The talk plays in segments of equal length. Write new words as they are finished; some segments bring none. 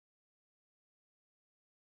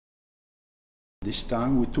This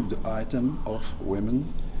time we took the item of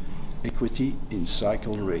women equity in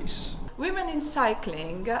cycle race. Women in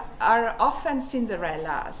cycling are often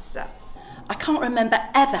Cinderellas. I can't remember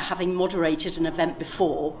ever having moderated an event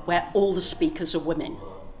before where all the speakers are women.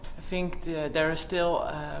 I think there are still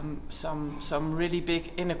some really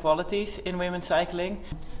big inequalities in women's cycling.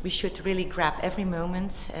 We should really grab every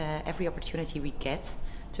moment, every opportunity we get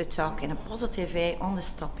to talk in a positive way on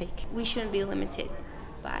this topic. We shouldn't be limited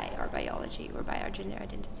by our biology or by our gender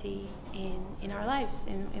identity in our lives,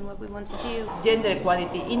 in what we want to do. Gender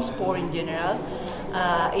equality in sport in general,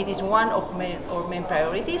 it is one of our main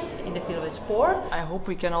priorities in the field of sport. I hope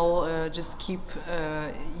we can all just keep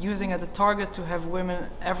using it as a target to have women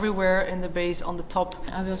everywhere in the base on the top.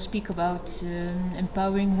 I will speak about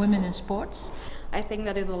empowering women in sports. I think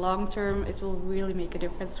that in the long term it will really make a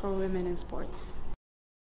difference for women in sports.